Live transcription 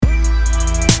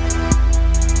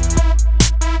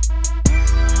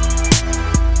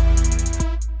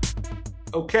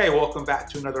welcome back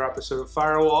to another episode of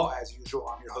Firewall. As usual,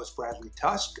 I'm your host, Bradley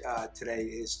Tusk. Today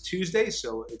is Tuesday,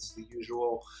 so it's the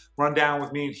usual rundown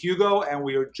with me and Hugo, and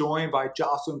we are joined by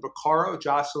Jocelyn Bucaro.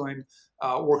 Jocelyn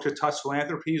works at Tusk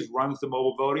Philanthropies, runs the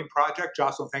mobile voting project.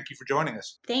 Jocelyn, thank you for joining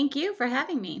us. Thank you for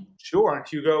having me. Sure, and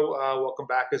Hugo, welcome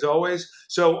back as always.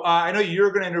 So I know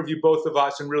you're going to interview both of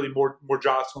us, and really more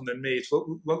Jocelyn than me,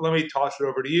 so let me toss it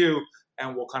over to you,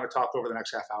 and we'll kind of talk over the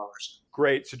next half hour or so.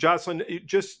 Great. So Jocelyn,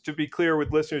 just to be clear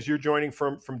with listeners, you're joining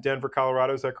from Denver,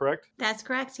 Colorado. Is that correct? That's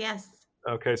correct. Yes.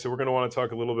 Okay. So we're going to want to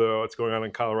talk a little bit about what's going on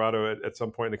in Colorado at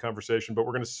some point in the conversation, but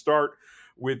we're going to start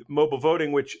with mobile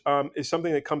voting, which is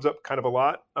something that comes up kind of a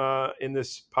lot in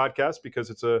this podcast because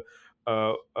it's a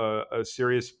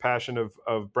serious passion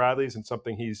of Bradley's and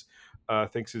something he's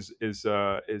thinks is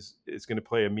going to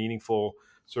play a meaningful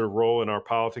sort of role in our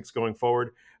politics going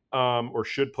forward. Or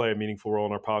should play a meaningful role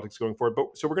in our politics going forward.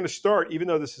 But so we're going to start, even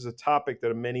though this is a topic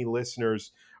that many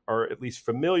listeners are at least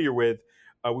familiar with,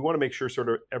 we want to make sure sort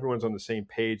of everyone's on the same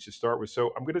page to start with.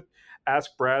 So I'm going to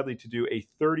ask Bradley to do a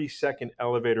 30-second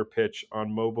elevator pitch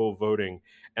on mobile voting.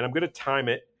 And I'm going to time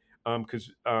it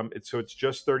because it's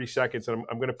just 30 seconds. And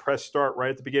I'm going to press start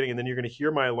right at the beginning. And then you're going to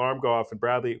hear my alarm go off. And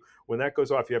Bradley, when that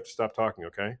goes off, you have to stop talking,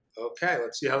 okay? Okay,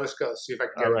 let's see how this goes. See if I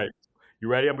can get All right. You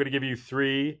ready? I'm going to give you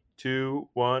 3, 2,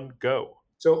 1, go.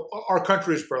 So our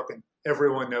country is broken.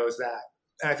 Everyone knows that.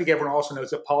 And I think everyone also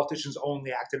knows that politicians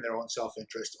only act in their own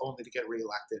self-interest, only to get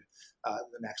reelected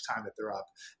the next time that they're up.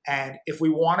 And if we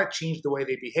want to change the way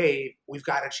they behave, we've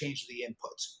got to change the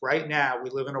inputs. Right now,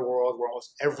 we live in a world where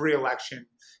almost every election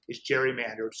is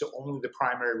gerrymandered, so only the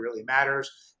primary really matters.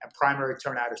 And primary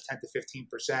turnout is 10 to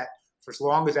 15%. For as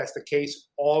long as that's the case,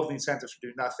 all of the incentives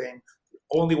do nothing.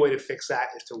 Only way to fix that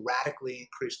is to radically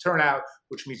increase turnout,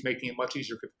 which means making it much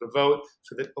easier for people to vote,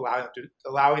 so that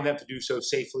allowing them to do so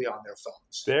safely on their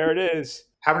phones. There it is.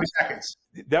 How many seconds?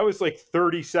 That was like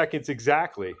 30 seconds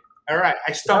exactly. All right,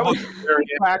 I stumbled. Did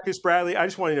you practice, Bradley? I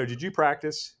just want to know, did you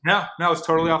practice? No, it's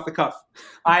totally off the cuff.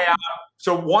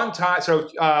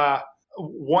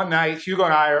 One night, Hugo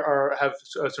and I have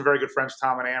some very good friends,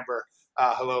 Tom and Amber.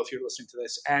 Hello, if you're listening to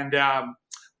this. And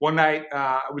one night,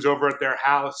 I was over at their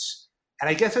house. And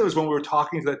I guess it was when we were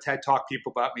talking to the TED Talk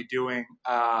people about me doing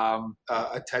a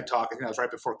TED Talk. I think that was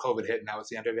right before COVID hit, and that was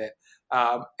the end of it.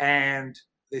 And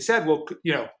they said, well,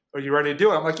 are you ready to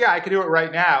do it? I'm like, yeah, I can do it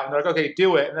right now. And they're like, okay,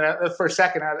 do it. And then for a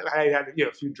second, I had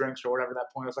a few drinks or whatever at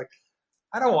that point. I was like,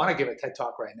 I don't want to give a TED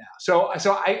Talk right now. So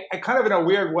I kind of in a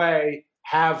weird way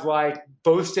have like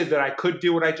boasted that I could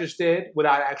do what I just did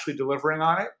without actually delivering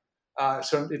on it.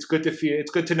 So it's good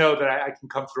to know that I can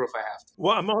come through if I have to.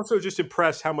 Well, I'm also just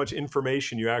impressed how much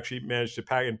information you actually managed to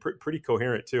pack, and pretty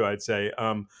coherent too, I'd say.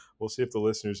 We'll see if the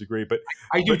listeners agree. But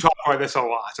I do talk about this a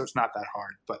lot, so it's not that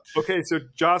hard. But okay, so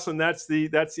Jocelyn, that's the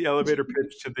elevator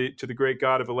pitch to the great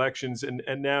God of elections, and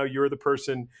now you're the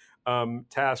person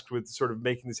tasked with sort of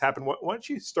making this happen. Why don't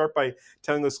you start by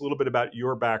telling us a little bit about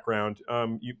your background?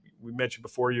 We mentioned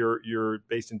before you're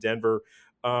based in Denver.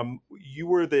 You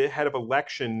were the head of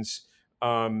elections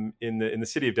in the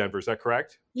city of Denver. Is that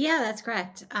correct? Yeah, that's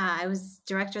correct. I was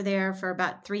director there for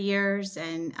about 3 years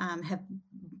and have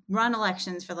run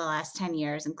elections for the last 10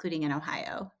 years, including in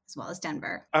Ohio as well as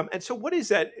Denver. And so what is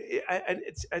that?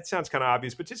 It sounds kind of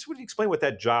obvious, but just would you explain what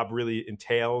that job really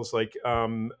entails, like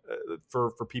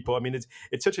for people? I mean,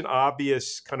 it's such an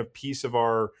obvious kind of piece of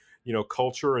our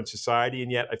culture and society,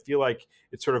 and yet I feel like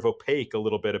it's sort of opaque a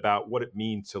little bit about what it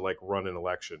means to like run an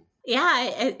election. Yeah,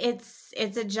 it's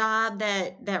a job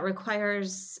that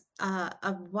requires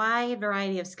a wide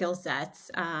variety of skill sets.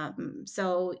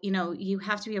 So, you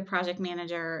have to be a project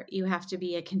manager, you have to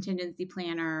be a contingency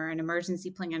planner, an emergency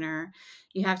planner,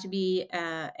 you have to be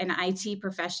an IT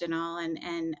professional and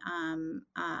an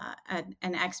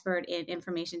expert in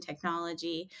information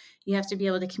technology. You have to be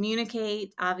able to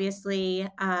communicate, obviously.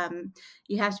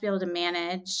 You have to be able to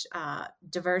manage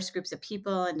diverse groups of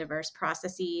people and diverse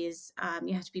processes.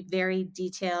 You have to be very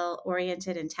detail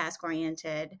oriented and task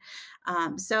oriented.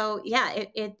 So yeah,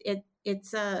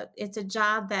 it's a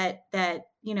job that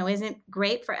isn't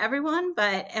great for everyone,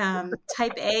 but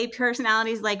type A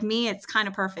personalities like me, it's kind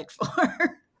of perfect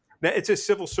for. Now, it's a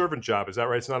civil servant job, is that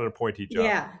right? It's not an appointee job.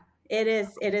 Yeah, it is.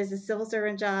 It is a civil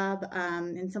servant job.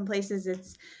 In some places,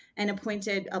 it's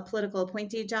a political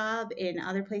appointee job. In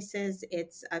other places,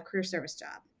 it's a career service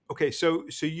job. Okay, so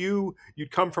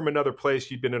you'd come from another place.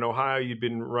 You'd been in Ohio. You'd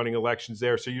been running elections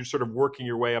there. So you're sort of working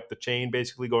your way up the chain,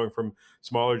 basically going from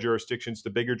smaller jurisdictions to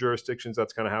bigger jurisdictions.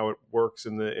 That's kind of how it works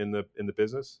in the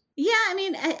business. Yeah, I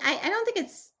mean, I don't think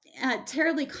it's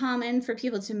terribly common for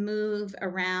people to move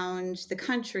around the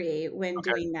country when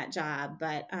Okay. doing that job.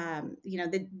 But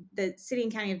the city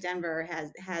and county of Denver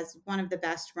has one of the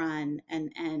best run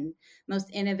and most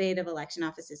innovative election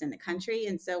offices in the country.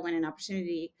 And so when an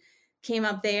opportunity came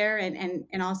up there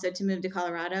and also to move to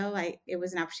Colorado, it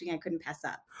was an opportunity I couldn't pass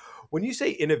up. When you say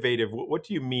innovative, what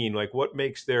do you mean? Like, what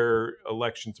makes their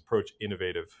elections approach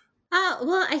innovative?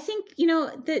 Well, I think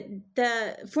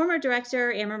the former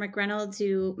director Amber McReynolds,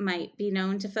 who might be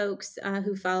known to folks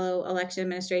who follow election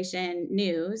administration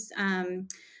news,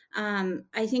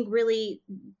 I think really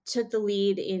took the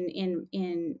lead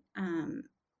in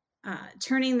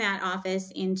turning that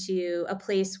office into a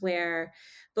place where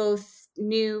both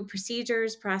new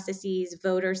procedures, processes,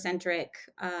 voter-centric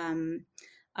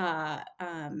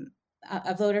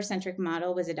a voter-centric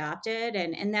model was adopted,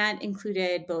 and that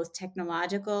included both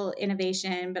technological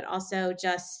innovation, but also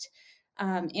just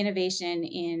innovation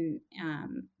in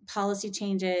policy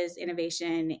changes,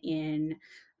 innovation in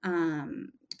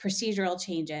procedural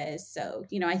changes. So,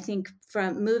 I think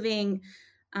from moving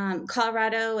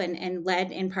Colorado and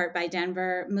led in part by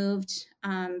Denver, moved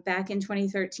back in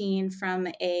 2013 from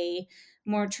a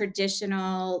more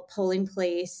traditional polling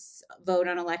place, vote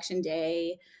on election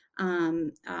day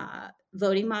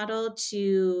voting model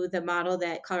to the model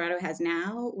that Colorado has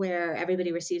now, where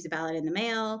everybody receives a ballot in the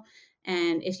mail.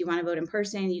 And if you want to vote in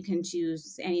person, you can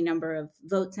choose any number of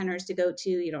vote centers to go to.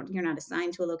 You're not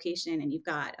assigned to a location, and you've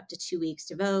got up to 2 weeks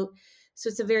to vote. So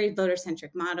it's a very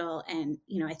voter-centric model. And,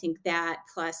 I think that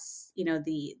plus,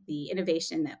 the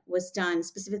innovation that was done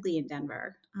specifically in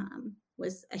Denver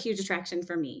was a huge attraction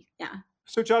for me. Yeah.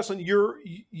 So, Jocelyn,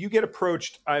 you get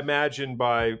approached, I imagine,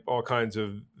 by all kinds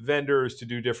of vendors to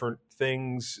do different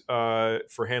things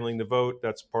for handling the vote.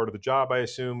 That's part of the job, I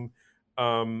assume.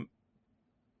 Um,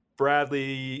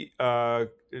 Bradley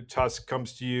Tusk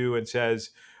comes to you and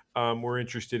says, "We're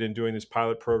interested in doing this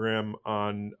pilot program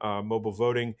on mobile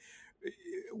voting."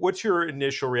 What's your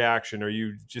initial reaction? Are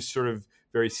you just sort of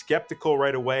very skeptical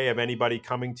right away of anybody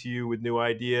coming to you with new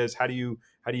ideas? How do you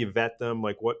vet them?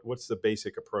 Like, what's the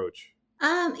basic approach?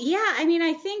 Yeah, I mean,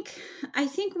 I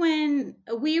think when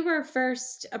we were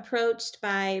first approached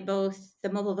by both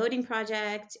the Mobile Voting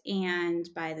Project and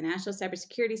by the National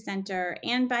Cybersecurity Center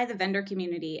and by the vendor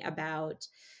community about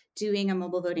doing a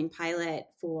mobile voting pilot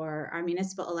for our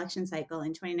municipal election cycle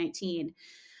in 2019,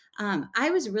 I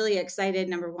was really excited.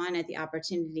 Number one, at the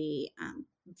opportunity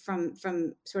from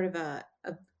sort of a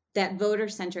that voter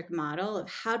centric model of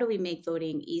how do we make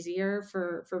voting easier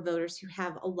for voters who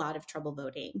have a lot of trouble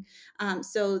voting.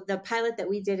 So the pilot that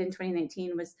we did in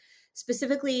 2019 was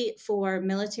specifically for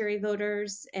military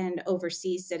voters and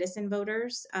overseas citizen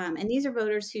voters, and these are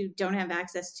voters who don't have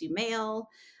access to mail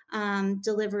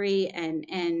delivery,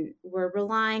 and we're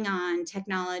relying on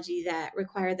technology that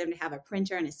required them to have a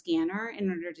printer and a scanner in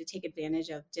order to take advantage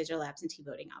of digital absentee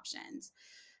voting options.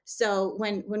 So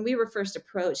when we were first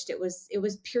approached, it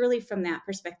was purely from that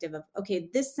perspective of, okay,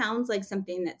 this sounds like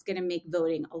something that's going to make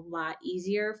voting a lot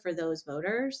easier for those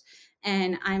voters,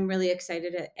 and I'm really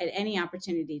excited at any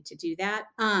opportunity to do that.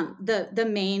 The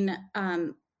main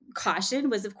caution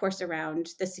was, of course, around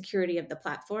the security of the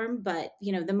platform, but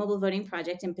the Mobile Voting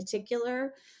Project in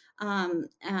particular,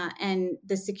 and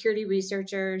the security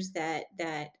researchers that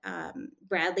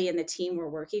Bradley and the team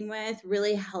were working with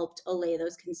really helped allay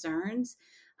those concerns,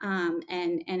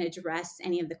 and address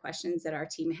any of the questions that our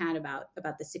team had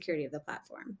about the security of the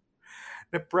platform.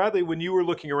 Now, Bradley, when you were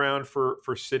looking around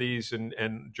for cities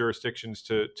and jurisdictions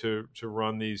to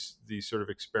run these sort of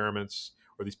experiments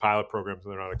or these pilot programs,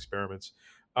 and they're not experiments,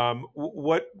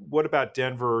 what about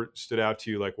Denver stood out to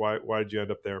you? Like, why did you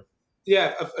end up there?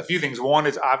 Yeah, a few things. One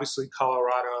is obviously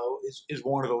Colorado is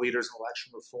one of the leaders in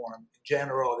election reform. In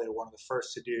general, they were one of the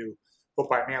first to do vote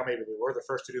by mail. Maybe they were the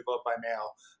first to do vote by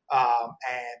mail.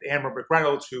 And Amber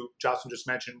McReynolds, who Jocelyn just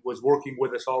mentioned, was working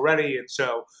with us already. And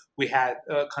so we had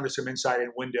kind of some insight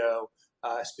and window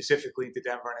specifically into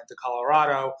Denver and into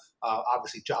Colorado.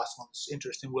 Obviously, Jocelyn's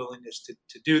interest and willingness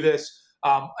to do this.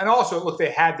 And also, look,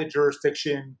 they had the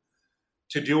jurisdiction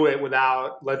to do it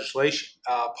without legislation.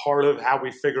 Part of how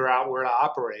we figure out where to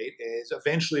operate is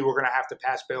eventually we're going to have to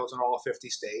pass bills in all 50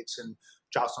 states, and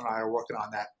Jocelyn and I are working on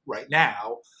that right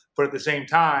now. But at the same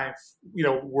time,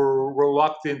 we're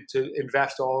reluctant to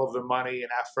invest all of the money and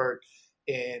effort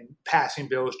in passing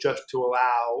bills just to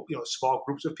allow small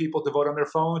groups of people to vote on their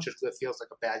phones, just because it feels like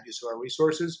a bad use of our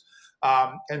resources.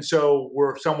 And so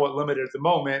we're somewhat limited at the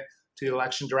moment to the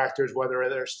election directors, whether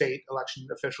they're state election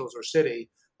officials or city,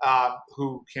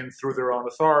 who can, through their own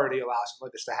authority, allow something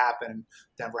like this to happen.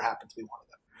 Denver happened to be one of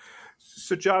them.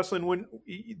 So, Jocelyn,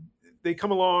 they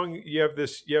come along. You have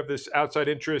this outside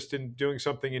interest in doing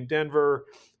something in Denver.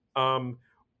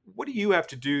 What do you have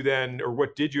to do then, or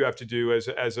what did you have to do as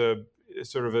a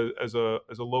sort of as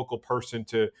a local person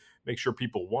to make sure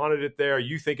people wanted it there?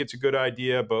 You think it's a good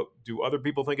idea, but do other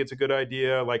people think it's a good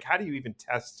idea? Like, how do you even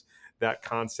test that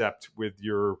concept with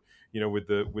your with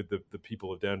the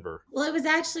people of Denver? Well, it was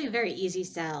actually a very easy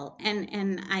sell,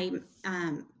 and I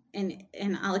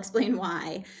and I'll explain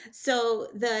why. So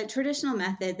the traditional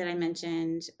method that I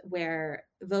mentioned, where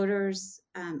voters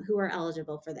who are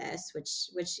eligible for this,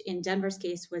 which in Denver's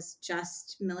case was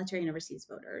just military and overseas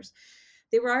voters,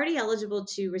 they were already eligible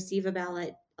to receive a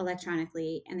ballot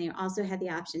electronically, and they also had the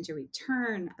option to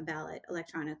return a ballot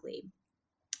electronically.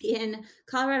 In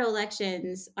Colorado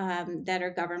elections that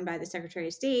are governed by the Secretary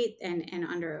of State and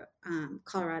under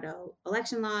Colorado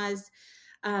election laws,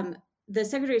 the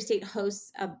Secretary of State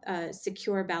hosts a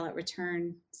secure ballot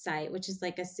return site, which is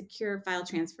like a secure file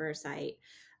transfer site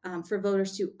for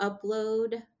voters to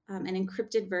upload an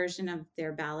encrypted version of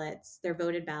their ballots, their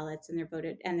voted ballots,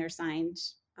 and their signed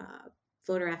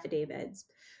voter affidavits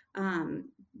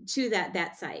to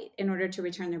that site in order to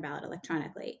return their ballot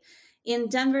electronically. In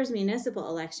Denver's municipal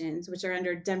elections, which are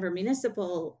under Denver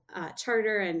municipal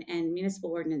charter and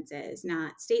municipal ordinances,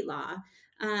 not state law,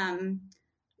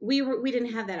 we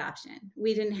didn't have that option.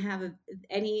 We didn't have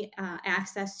any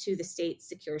access to the state's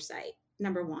secure site.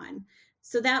 Number one.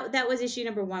 So that was issue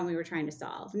number one we were trying to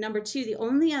solve. Number two, the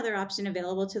only other option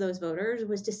available to those voters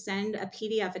was to send a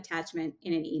PDF attachment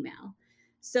in an email.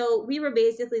 So we were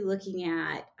basically looking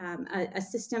at a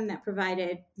system that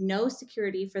provided no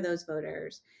security for those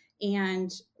voters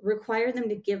and required them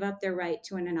to give up their right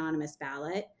to an anonymous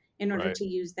ballot in order to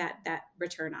use that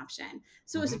return option.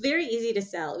 So it was very easy to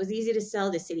sell. It was easy to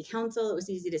sell to city council. It was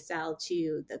easy to sell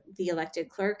to the elected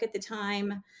clerk at the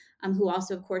time, who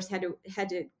also, of course, had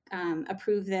to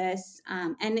approve this.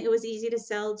 And it was easy to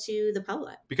sell to the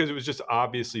public. Because it was just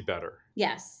obviously better.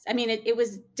 Yes. I mean, it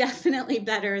was definitely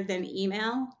better than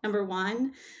email, number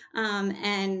one.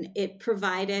 And it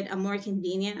provided a more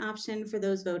convenient option for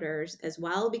those voters as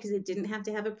well, because they didn't have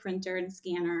to have a printer and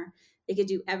scanner. They could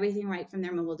do everything right from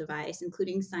their mobile device,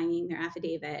 including signing their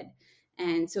affidavit.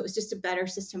 And so it was just a better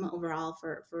system overall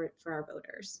for our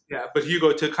voters. Yeah, but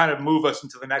Hugo, to kind of move us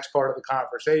into the next part of the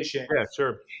conversation, yeah,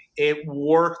 sure, it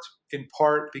worked in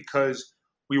part because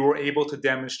we were able to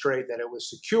demonstrate that it was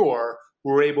secure.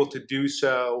 We were able to do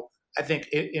so, I think,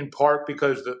 in part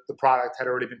because the product had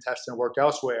already been tested and worked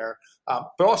elsewhere, but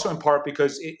also in part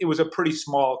because it was a pretty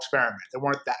small experiment. There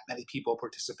weren't that many people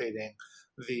participating,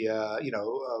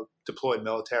 the deployed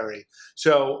military.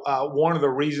 So one of the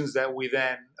reasons that we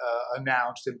then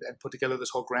announced and put together this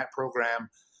whole grant program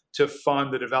to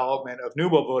fund the development of new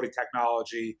mobile voting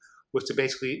technology was to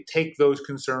basically take those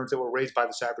concerns that were raised by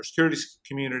the cybersecurity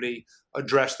community,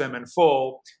 address them in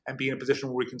full, and be in a position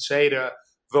where we can say to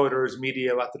voters,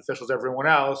 media, elected officials, everyone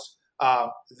else,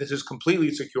 this is completely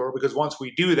secure, because once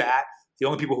we do that, the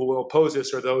only people who will oppose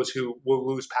this are those who will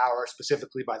lose power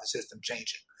specifically by the system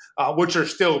changing, which are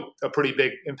still a pretty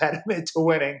big impediment to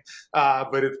winning,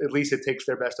 but at least it takes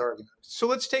their best argument. So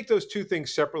let's take those two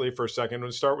things separately for a second.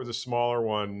 We'll start with a smaller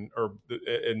one, or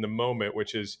in the moment,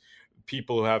 which is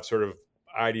people who have sort of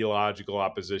ideological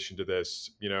opposition to this,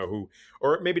 who,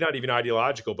 or maybe not even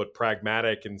ideological, but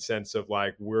pragmatic in sense of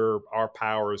like, our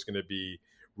power is going to be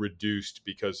reduced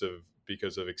because of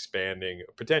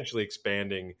potentially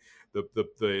expanding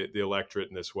the electorate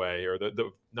in this way, or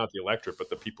the not the electorate, but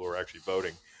the people who are actually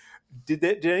voting. Did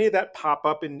any of that pop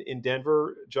up in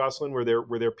Denver, Jocelyn? Were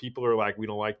there people who are like, we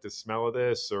don't like the smell of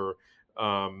this, or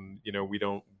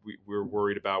we're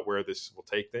worried about where this will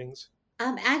take things?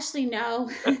 Actually,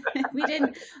 no, we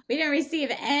didn't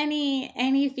receive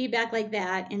any feedback like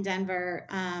that in Denver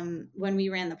when we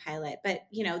ran the pilot. But,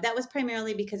 that was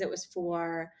primarily because it was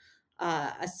for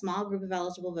a small group of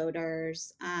eligible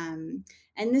voters.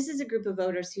 And this is a group of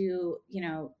voters who,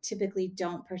 typically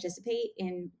don't participate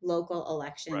in local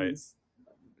elections.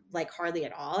 Like hardly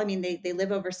at all. I mean, they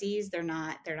live overseas. They're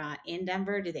not in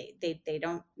Denver. They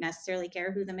don't necessarily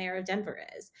care who the mayor of Denver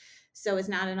is. So it's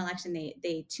not an election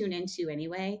they tune into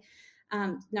anyway.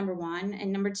 Number one.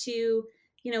 And number two,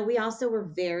 we also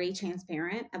were very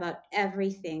transparent about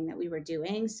everything that we were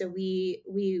doing. So we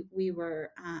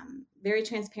were very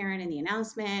transparent in the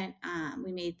announcement.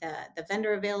 We made the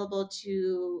vendor available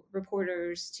to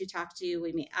reporters to talk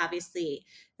to. Obviously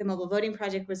the mobile voting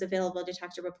project was available to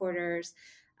talk to reporters.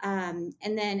 And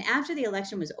then after the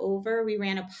election was over, we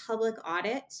ran a public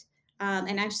audit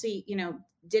and actually,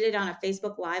 did it on a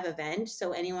Facebook Live event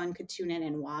so anyone could tune in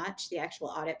and watch the actual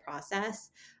audit process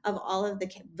of all of the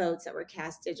votes that were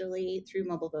cast digitally through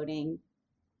mobile voting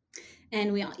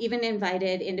And we even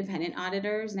invited independent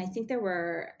auditors, and I think there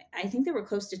were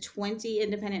close to 20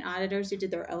 independent auditors who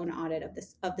did their own audit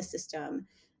of the system,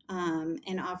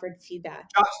 and offered feedback.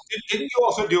 Josh, didn't you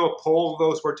also do a poll of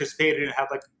those who participated and have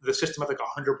like the system had like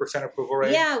 100% approval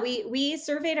rate? Yeah, we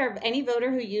surveyed any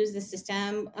voter who used the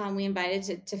system. We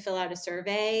invited to fill out a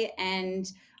survey, and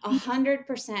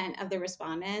 100% of the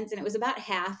respondents, and it was about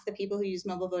half the people who used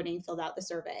mobile voting, filled out the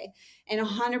survey, and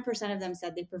 100% of them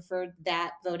said they preferred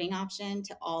that voting option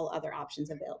to all other options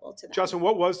available to them. Jocelyn,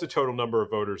 what was the total number of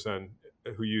voters then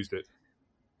who used it?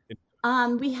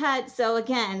 We had, so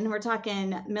again, we're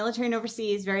talking military and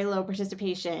overseas, very low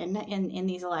participation in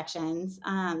these elections.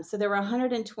 So there were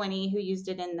 120 who used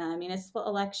it in the municipal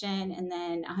election, and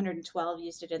then 112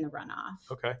 used it in the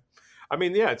runoff. Okay. I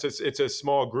mean, yeah, it's a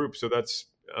small group, so that's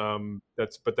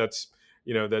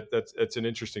you know, that's an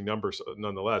interesting number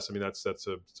nonetheless. I mean, that's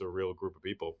a real group of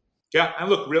people. Yeah, and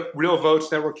look, real votes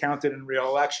that were counted in real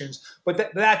elections.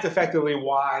 But that's effectively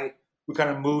why we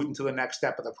kind of moved into the next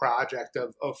step of the project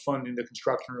of funding the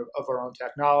construction of our own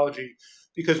technology.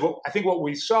 Because I think what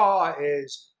we saw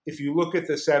is, if you look at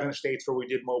the 7 states where we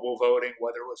did mobile voting,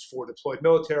 whether it was for deployed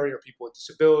military or people with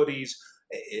disabilities,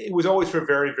 it was always for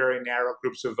very, very narrow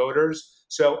groups of voters.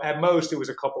 So at most, it was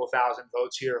a couple of thousand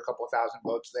votes here, a couple of thousand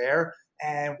votes there.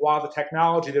 And while the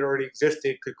technology that already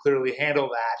existed could clearly handle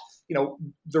that,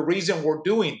 the reason we're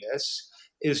doing this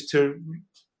is to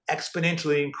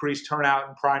exponentially increase turnout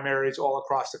in primaries all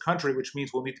across the country, which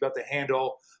means we'll need to be able to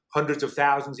handle hundreds of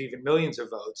thousands, even millions of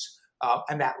votes.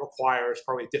 And that requires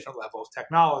probably a different level of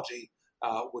technology,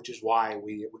 which is why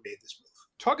we made this move.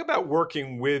 Talk about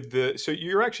working with so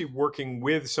you're actually working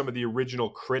with some of the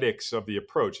original critics of the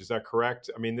approach. Is that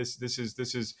correct? I mean, this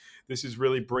is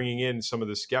really bringing in some of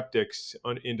the skeptics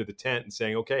into the tent and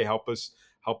saying, okay, help us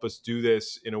do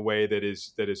this in a way that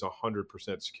is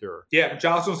 100% secure. Yeah,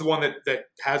 Jocelyn's the one that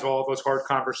has all of those hard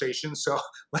conversations. So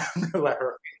let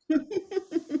her.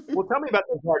 Well, tell me about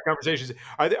those hard conversations.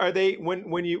 Are they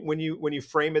when you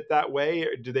frame it that way,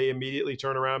 do they immediately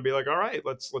turn around and be like, all right,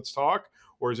 let's talk?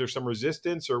 Or is there some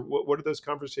resistance, or what have those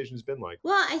conversations been like?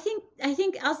 Well, I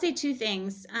think I'll say 2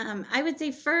 things. I would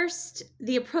say first,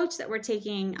 the approach that we're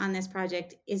taking on this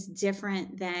project is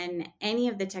different than any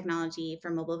of the technology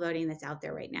for mobile voting that's out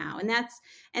there right now, and that's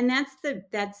the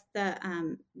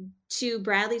to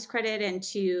Bradley's credit and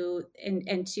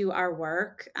to our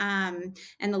work, and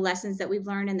the lessons that we've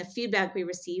learned and the feedback we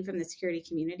receive from the security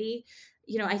community.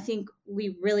 I think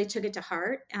we really took it to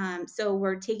heart. So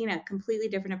we're taking a completely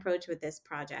different approach with this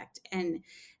project. And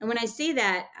when I say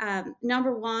that,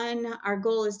 number one, our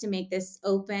goal is to make this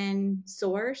open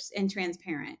source and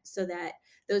transparent so that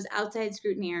those outside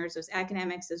scrutineers, those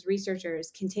academics, those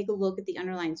researchers can take a look at the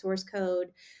underlying source code,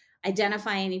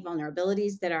 identify any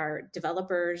vulnerabilities that our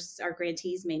developers, our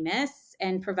grantees may miss,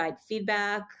 and provide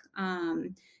feedback.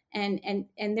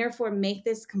 And therefore make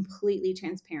this completely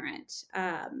transparent,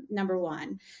 number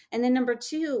one. And then number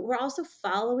two, we're also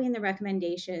following the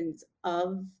recommendations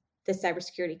of the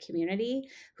cybersecurity community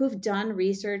who've done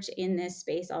research in this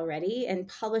space already and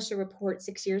published a report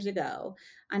 6 years ago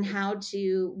on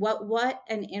what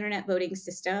an internet voting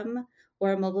system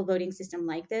or a mobile voting system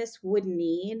like this would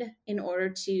need in order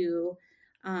to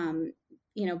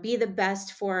be the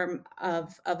best form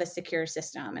of a secure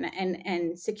system,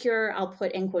 and secure, I'll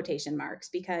put in quotation marks,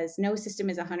 because no system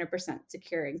is 100%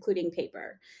 secure, including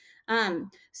paper.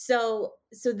 So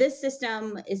this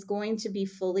system is going to be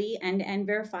fully end-to-end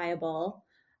verifiable,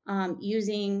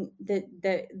 using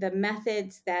the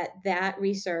methods that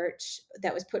research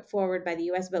that was put forward by the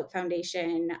U.S. Vote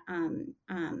Foundation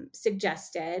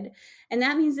suggested. And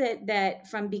that means that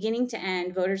from beginning to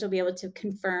end, voters will be able to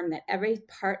confirm that every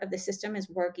part of the system is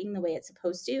working the way it's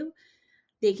supposed to.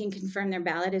 They can confirm their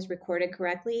ballot is recorded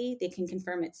correctly. They can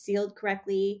confirm it's sealed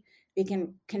correctly. They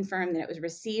can confirm that it was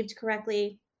received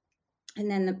correctly. And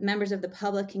then the members of the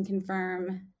public can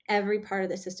confirm every part of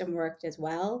the system worked as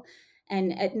well.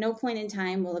 And at no point in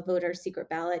time will a voter's secret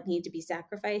ballot need to be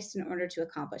sacrificed in order to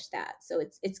accomplish that. So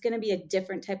it's going to be a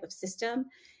different type of system.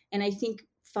 And I think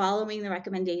following the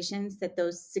recommendations that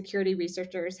those security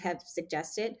researchers have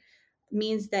suggested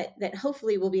means that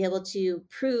hopefully we'll be able to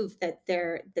prove that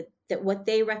that what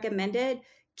they recommended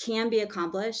can be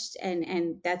accomplished,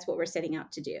 and that's what we're setting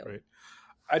out to do. Right.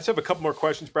 I just have a couple more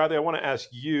questions, Bradley. I want to ask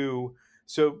you.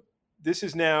 So this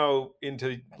is now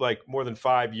into like more than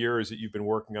 5 years that you've been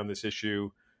working on this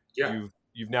issue. Yeah.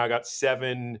 You've now got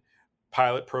 7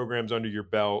 pilot programs under your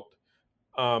belt.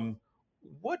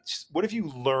 What have you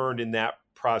learned in that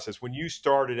process? When you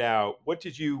started out, what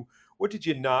did you what did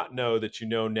you not know that you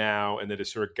know now, and that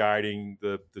is sort of guiding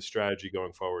the strategy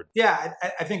going forward? Yeah,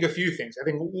 I think a few things. I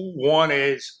think one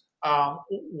is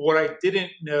what I didn't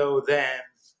know then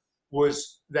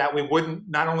was that we wouldn't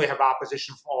not only have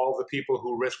opposition from all the people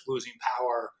who risk losing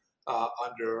power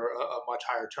under a much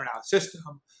higher turnout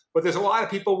system, but there's a lot of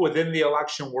people within the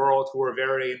election world who are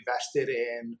very invested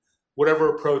in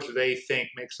whatever approach they think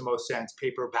makes the most sense,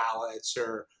 paper ballots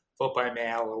or vote by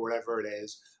mail or whatever it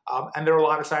is. And there are a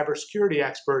lot of cybersecurity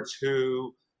experts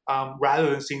who, rather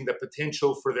than seeing the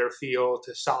potential for their field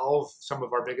to solve some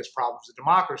of our biggest problems of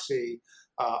democracy,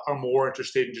 are more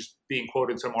interested in just being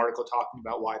quoted in some article talking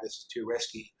about why this is too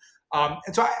risky.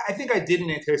 And so I think I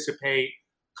didn't anticipate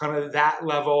kind of that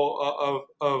level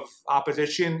of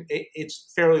opposition.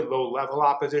 It's fairly low level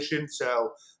opposition.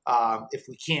 So if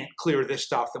we can't clear this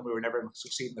stuff, then we were never going to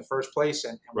succeed in the first place,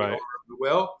 and Right. we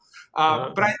will.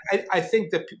 But I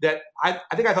think that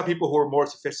I think I thought people who were more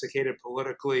sophisticated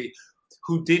politically,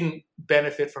 who didn't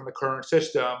benefit from the current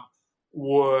system,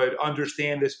 would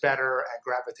understand this better and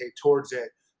gravitate towards it.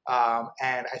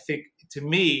 And I think, to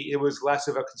me, it was less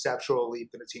of a conceptual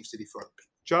leap than it seems to be for other people.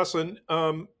 Jocelyn,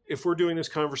 if we're doing this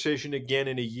conversation again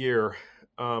in a year,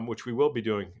 which we will be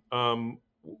doing,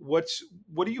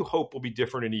 what do you hope will be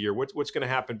different in a year? What's going to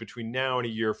happen between now and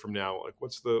a year from now? Like,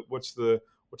 what's the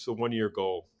 1 year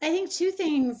goal? I think two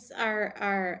things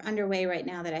are underway right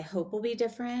now that I hope will be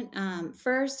different.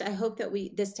 First, I hope that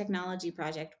this technology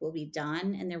project will be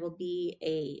done and there will be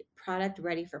a product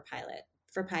ready for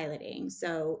piloting.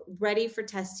 So ready for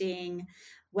testing,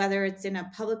 whether it's in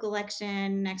a public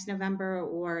election next November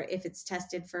or if it's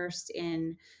tested first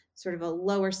in sort of a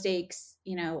lower stakes,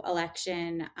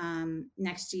 election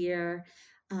next year.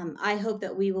 I hope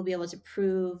that we will be able to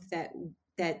prove that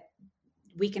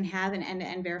we can have an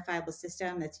end-to-end verifiable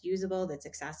system that's usable, that's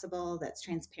accessible, that's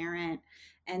transparent,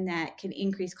 and that can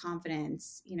increase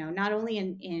confidence, not only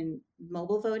in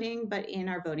mobile voting, but in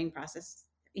our voting process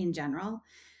in general.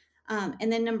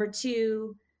 And then number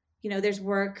two, there's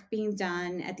work being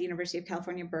done at the University of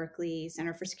California, Berkeley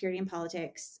Center for Security and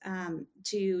Politics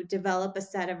to develop a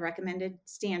set of recommended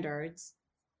standards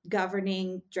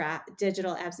governing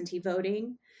digital absentee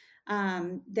voting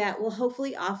that will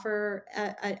hopefully offer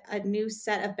a new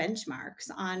set of benchmarks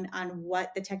on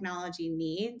what the technology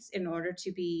needs in order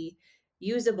to be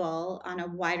usable on a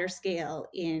wider scale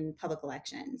in public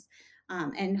elections.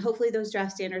 And hopefully those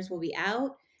draft standards will be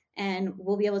out, and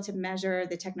we'll be able to measure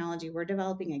the technology we're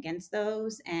developing against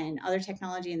those and other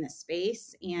technology in this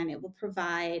space. And it will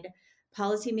provide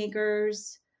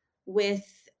policymakers with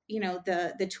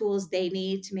the tools they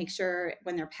need to make sure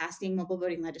when they're passing mobile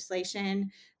voting legislation,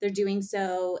 they're doing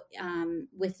so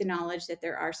with the knowledge that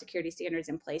there are security standards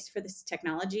in place for this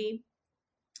technology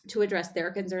to address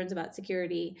their concerns about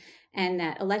security, and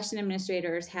that election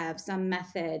administrators have some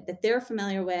method that they're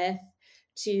familiar with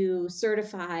to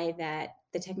certify that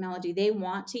the technology they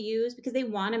want to use, because they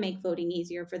want to make voting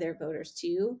easier for their voters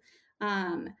too,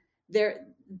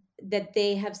 that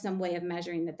they have some way of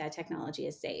measuring that technology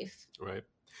is safe. Right.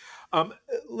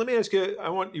 Let me ask you, I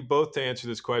want you both to answer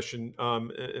this question,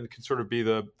 and it can sort of be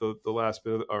the last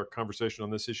bit of our conversation on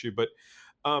this issue. But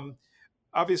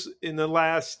obviously, in the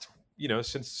last,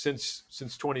 since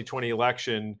 2020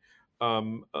 election,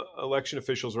 election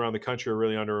officials around the country are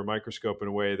really under a microscope in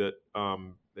a way that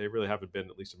they really haven't been,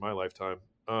 at least in my lifetime.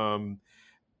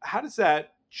 How does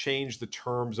that change the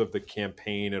terms of the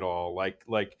campaign at all? Like,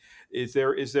 is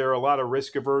there a lot of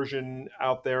risk aversion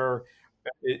out there?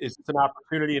 Is this an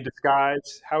opportunity in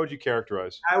disguise? How would you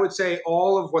characterize? I would say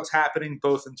all of what's happening,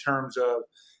 both in terms of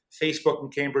Facebook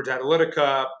and Cambridge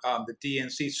Analytica, the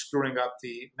DNC screwing up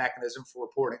the mechanism for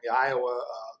reporting the Iowa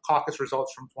caucus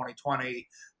results from 2020,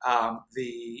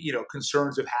 the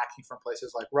concerns of hacking from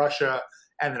places like Russia,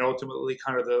 and then ultimately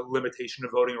kind of the limitation of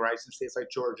voting rights in states like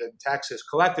Georgia and Texas,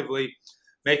 collectively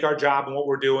make our job and what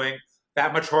we're doing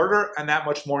that much harder and that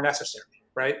much more necessary,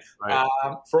 right?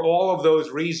 For all of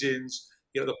those reasons,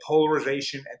 the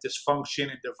polarization and dysfunction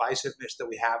and divisiveness that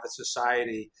we have as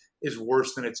society is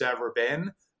worse than it's ever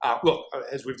been. Look,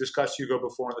 as we've discussed, Hugo,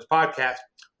 before on this podcast,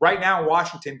 right now in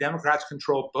Washington, Democrats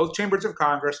control both chambers of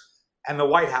Congress and the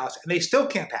White House, and they still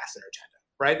can't pass their agenda,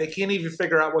 right? They can't even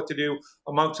figure out what to do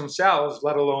amongst themselves,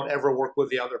 let alone ever work with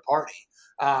the other party.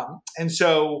 And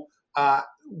so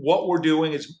what we're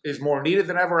doing is more needed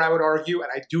than ever, I would argue,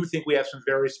 and I do think we have some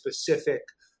very specific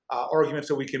arguments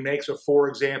that we can make. So, for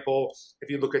example, if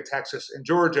you look at Texas and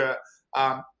Georgia,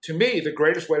 to me, the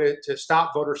greatest way to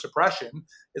stop voter suppression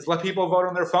is let people vote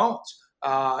on their phones.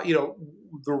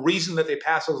 The reason that they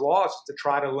pass those laws is to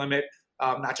try to limit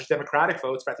not just Democratic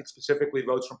votes, but I think specifically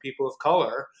votes from people of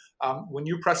color. When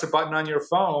you press a button on your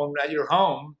phone at your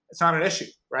home, it's not an issue,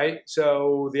 right?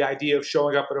 So the idea of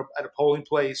showing up at a polling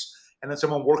place and then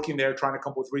someone working there trying to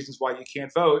come up with reasons why you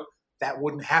can't vote, that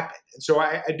wouldn't happen. And so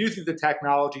I do think the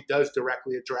technology does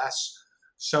directly address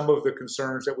some of the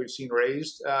concerns that we've seen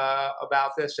raised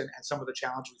about this and some of the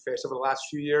challenges we faced over the last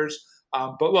few years.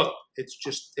 But look,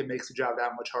 it makes the job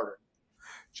that much harder.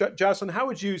 Jocelyn, how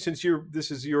would you, since this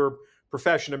is your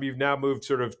profession, I mean, you've now moved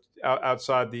sort of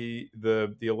outside the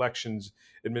elections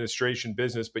administration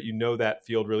business, but you know that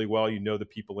field really well. You know the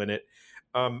people in it.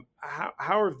 How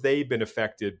have they been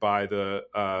affected by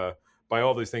by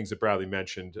all those things that Bradley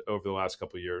mentioned over the last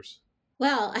couple of years?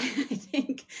 Well, I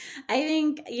think,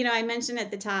 I mentioned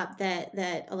at the top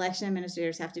that election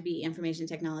administrators have to be information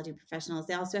technology professionals.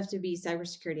 They also have to be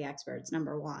cybersecurity experts,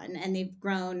 number one. And they've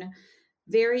grown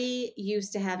very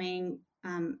used to having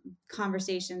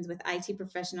conversations with IT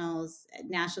professionals,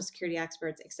 national security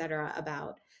experts, et cetera,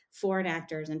 about foreign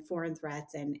actors and foreign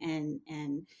threats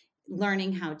and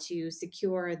learning how to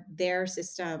secure their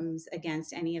systems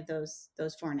against any of those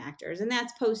foreign actors. And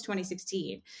that's post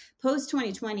 2016. Post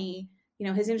 2020,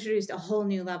 has introduced a whole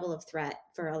new level of threat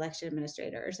for election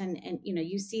administrators. And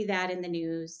you see that in the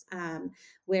news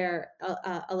where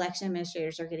election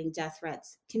administrators are getting death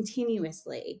threats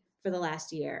continuously for the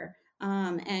last year. So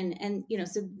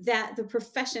that the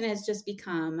profession has just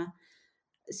become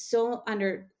so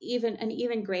under an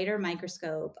even greater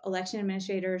microscope. Election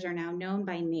administrators are now known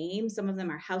by name. Some of them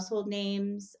are household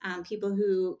names. People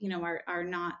who, are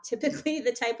not typically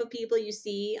the type of people you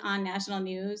see on national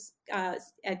news,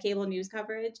 cable news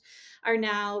coverage, are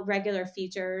now regular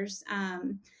features.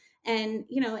 And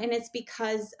it's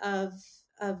because of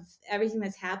everything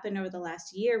that's happened over the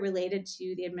last year related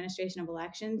to the administration of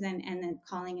elections and then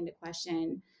calling into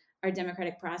question our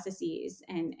democratic processes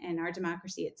and our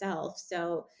democracy itself.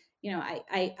 So,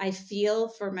 I feel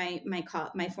for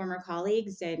my former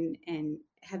colleagues and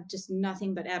have just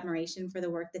nothing but admiration for the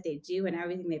work that they do and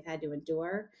everything they've had to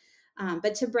endure.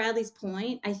 But to Bradley's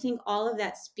point, I think all of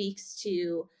that speaks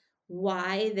to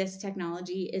why this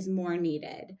technology is more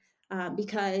needed.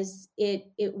 Because it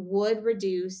would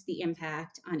reduce the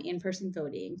impact on in-person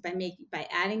voting by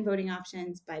adding voting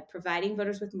options, by providing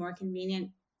voters with more convenient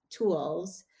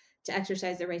tools to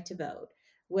exercise their right to vote,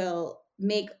 will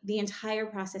make the entire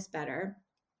process better,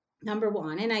 number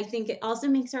one. And I think it also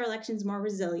makes our elections more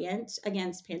resilient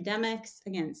against pandemics,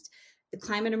 against the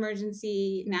climate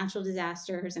emergency, natural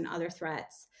disasters, and other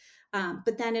threats.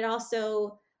 But then it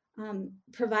also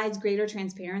provides greater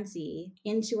transparency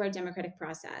into our democratic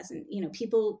process. And,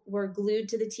 people were glued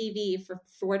to the TV for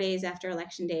 4 days after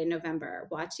Election Day in November,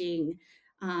 watching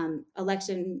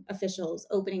election officials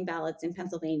opening ballots in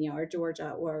Pennsylvania or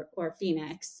Georgia or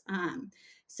Phoenix.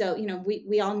 So,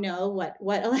 we all know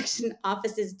what election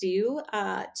offices do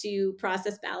to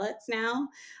process ballots now,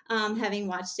 having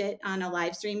watched it on a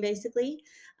live stream, basically.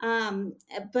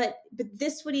 But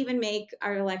this would even make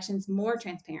our elections more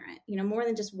transparent, more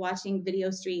than just watching video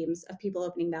streams of people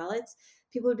opening ballots.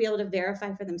 People would be able to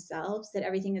verify for themselves that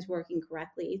everything is working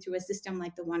correctly through a system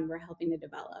like the one we're helping to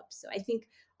develop. So I think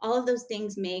all of those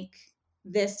things make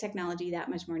this technology that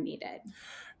much more needed.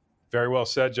 Very well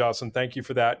said, Jocelyn. Thank you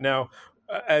for that. Now,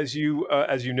 as you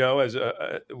know,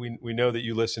 we know that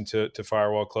you listen to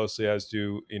Firewall closely, as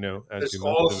do There's most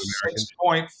all of Americans.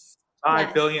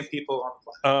 6.5 billion people on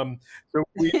the planet. So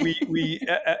we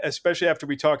especially after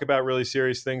we talk about really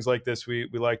serious things like this, we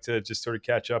like to just sort of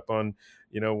catch up on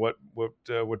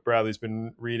what Bradley's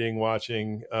been reading,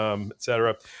 watching, et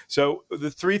cetera. So the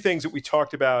three things that we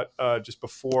talked about just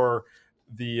before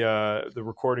the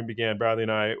recording began, Bradley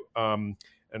and I.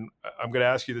 And I'm going to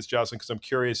ask you this, Jocelyn, because I'm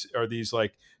curious, are these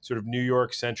like sort of New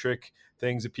York centric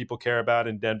things that people care about?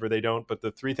 In Denver, they don't. But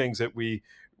the three things that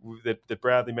that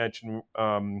Bradley mentioned,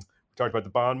 we talked about the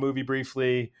Bond movie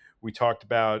briefly. We talked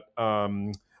about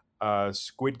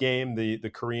Squid Game, the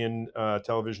Korean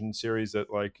television series that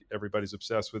like everybody's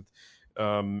obsessed with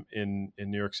in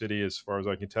New York City, as far as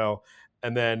I can tell.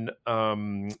 And then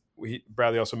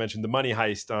Bradley also mentioned The Money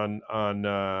Heist on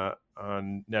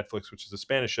Netflix, which is a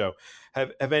Spanish show.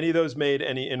 Have any of those made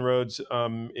any inroads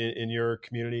in your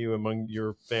community, among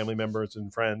your family members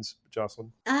and friends,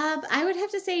 Jocelyn? I would have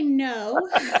to say no.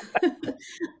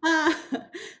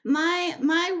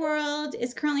 My world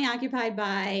is currently occupied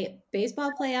by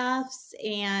baseball playoffs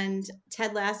and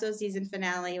Ted Lasso season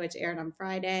finale, which aired on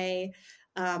Friday.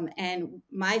 And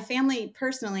my family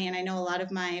personally, and I know a lot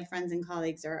of my friends and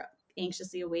colleagues are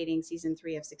anxiously awaiting season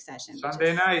 3 of Succession.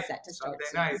 Sunday night. Set to start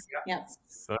Sunday night. Yep.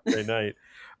 Sunday night.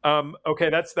 Okay,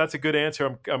 that's a good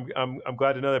answer. I'm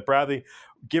glad to know that. Bradley,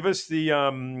 give us the.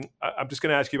 I'm just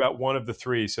going to ask you about one of the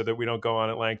three so that we don't go on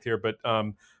at length here. But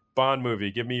Bond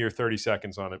movie. Give me your 30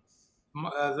 seconds on it.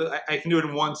 I can do it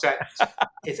in one sentence.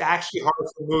 It's actually hard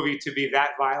for a movie to be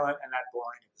that violent and that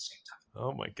boring at the same time.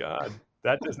 Oh my God.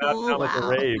 That does not sound like a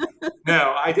rave.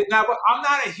 No, I did not. I'm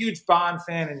not a huge Bond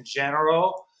fan in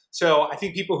general. So I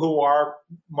think people who are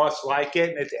must like it,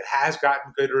 and it has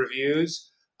gotten good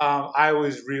reviews. I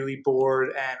was really bored,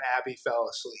 and Abby fell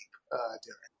asleep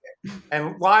during it.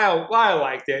 And Lyle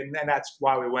liked it, and that's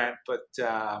why we went. But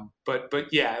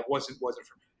yeah, it wasn't for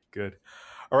me. Good.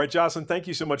 All right, Jocelyn, thank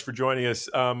you so much for joining us.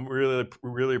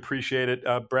 Really appreciate it.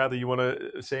 Bradley, you want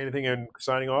to say anything and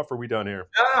signing off, or are we done here?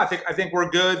 No, I think we're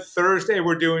good. Thursday,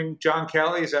 we're doing John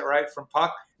Kelly. Is that right, from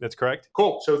Puck? That's correct.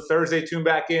 Cool. So Thursday, tune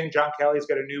back in. John Kelly's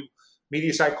got a new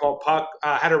media site called Puck.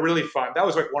 Had a really fun. That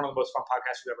was like one of the most fun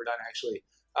podcasts we've ever done, actually.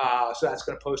 So that's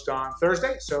going to post on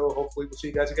Thursday. So hopefully we'll see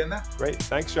you guys again then. Great.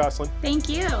 Thanks, Jocelyn. Thank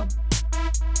you.